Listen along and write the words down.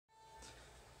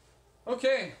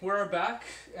Okay, we're back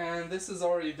and this is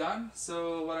already done.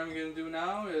 So what I'm going to do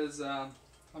now is I'm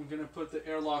going to put the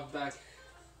airlock back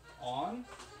on.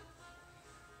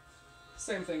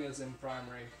 Same thing as in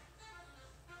primary.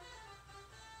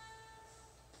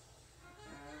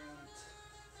 And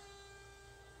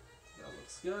that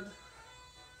looks good.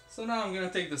 So now I'm going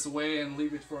to take this away and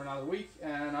leave it for another week,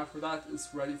 and after that it's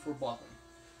ready for bottling.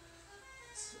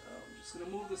 So I'm just going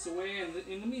to move this away, and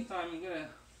in the meantime I'm going to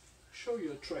show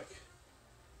you a trick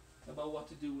about what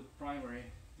to do with primary,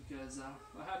 because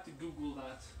I had to Google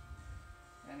that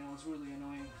and it was really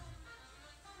annoying.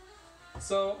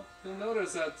 So you'll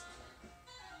notice that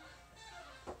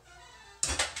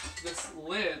this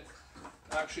lid,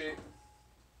 actually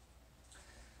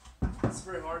it's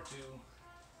very hard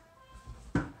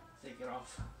to take it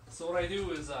off. So what I do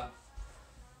is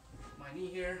put my knee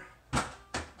here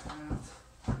and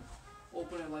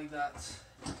open it like that.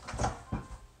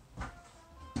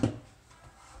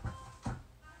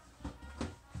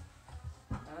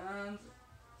 And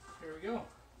here we go.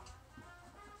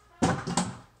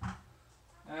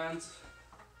 And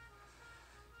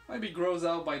might be grossed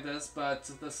out by this, but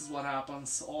this is what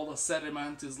happens. All the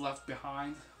sediment is left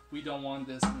behind. We don't want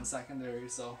this in the secondary,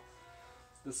 so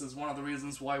this is one of the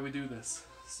reasons why we do this.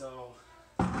 So